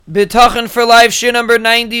Bitachon for Life, Shir number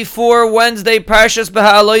 94, Wednesday, Parshas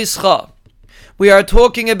Beha'aloischa. We are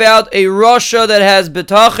talking about a Rasha that has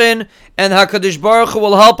Bitachon, and HaKadosh Baruch Hu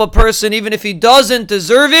will help a person even if he doesn't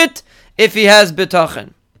deserve it, if he has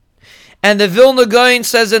Bitachon. And the Vilna Gaon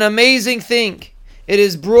says an amazing thing. It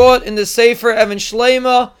is brought in the Sefer Even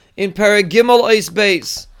Shleima in Perek Gimel Ois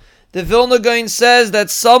Beis. The Vilna Gaon says that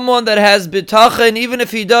someone that has Bitachon, even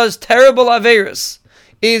if he does terrible Averis,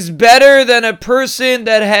 is better than a person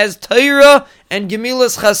that has Torah and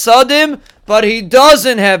Gemilas Chasadim, but he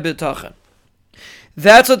doesn't have Bitachon.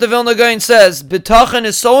 That's what the Vilna Gaon says. Bitachon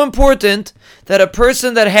is so important that a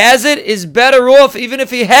person that has it is better off, even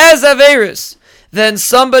if he has Averis, than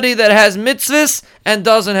somebody that has mitzvahs and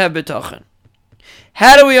doesn't have Bitachon.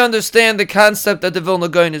 How do we understand the concept that the Vilna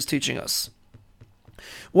Gaon is teaching us?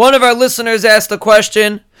 One of our listeners asked the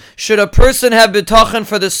question, should a person have Bitachon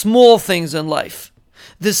for the small things in life?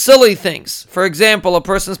 The silly things. For example, a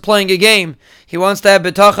person's playing a game. He wants to have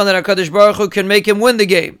Bitachon that HaKadosh Baruch Hu can make him win the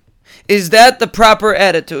game. Is that the proper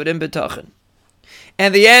attitude in Bitachon?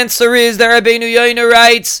 And the answer is that Rabbeinu Yoina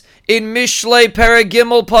writes in Mishlei Perek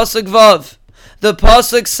Gimel Pasuk Vav. The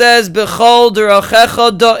Pasuk says, B'chol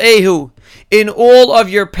derachecha da'ehu. In all of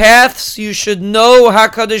your paths you should know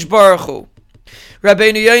HaKadosh Baruch Hu.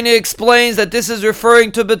 Rabbeinu Yoina explains that this is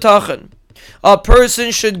referring to Bitachon. A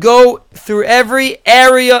person should go through every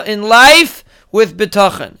area in life with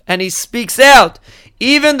Bitachon. And he speaks out,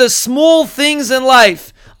 even the small things in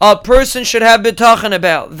life, a person should have Bitachon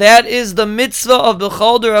about. That is the mitzvah of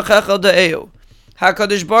B'chol derachecha da'ehu.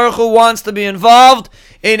 HaKadosh Baruch Hu wants to be involved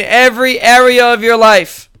in every area of your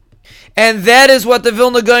life. And that is what the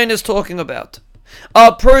Vilna Gaon is talking about.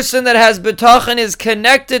 A person that has Bitachon is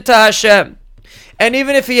connected to Hashem. And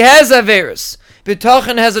even if he has Averis,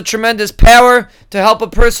 Bitachon has a tremendous power to help a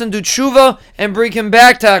person do tshuva and bring him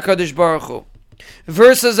back to HaKadosh Baruch Hu.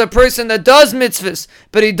 Versus a person that does mitzvahs,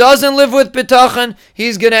 but he doesn't live with Bitachon,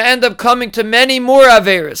 he's going to end up coming to many more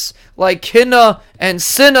Averis, like Kinna and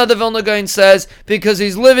Sinna, the Vilna Gaon says, because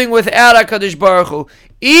he's living without HaKadosh Baruch Hu,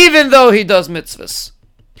 even though he does mitzvahs.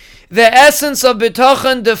 The essence of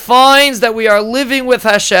Bitachon defines that we are living with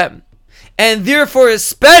Hashem. And therefore,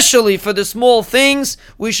 especially for the small things,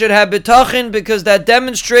 we should have Bitachon, because that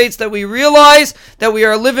demonstrates that we realize that we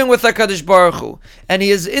are living with HaKadosh Baruch Hu. And He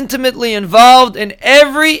is intimately involved in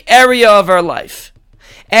every area of our life.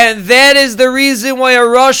 And that is the reason why a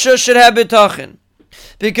Rasha should have Bitachon.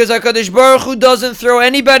 Because HaKadosh Baruch Hu doesn't throw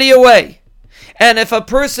anybody away. And if a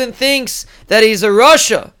person thinks that he's a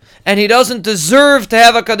Rasha, and he doesn't deserve to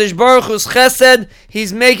have HaKadosh Baruch Hu's chesed,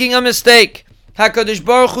 he's making a mistake. HaKadosh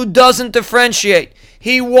Baruch Hu doesn't differentiate.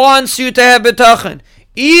 He wants you to have Bitachon.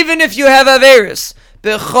 Even if you have Averis.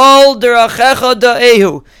 B'chol derachecha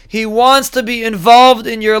da'ehu. He wants to be involved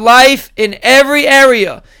in your life in every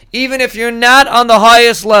area. Even if you're not on the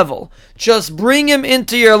highest level. Just bring Him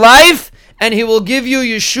into your life and He will give you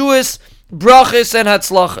Yeshuas, brachas, and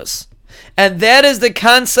hatzlachas. And that is the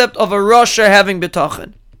concept of a Rasha having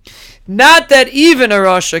Bitachon. Not that even a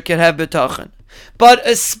Rasha can have Bitachon, but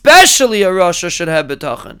especially a Rasha should have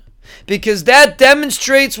Bitachon, because that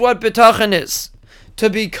demonstrates what Bitachon is. To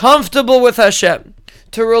be comfortable with Hashem,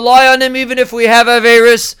 to rely on Him even if we have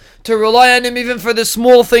Averis, to rely on Him even for the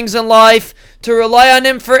small things in life, to rely on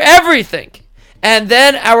Him for everything. And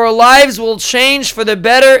then our lives will change for the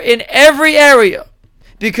better in every area.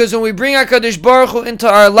 Because when we bring HaKadosh Baruch Hu into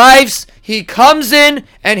our lives, He comes in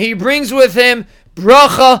and He brings with Him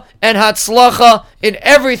bracha and hatzlacha in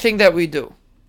everything that we do.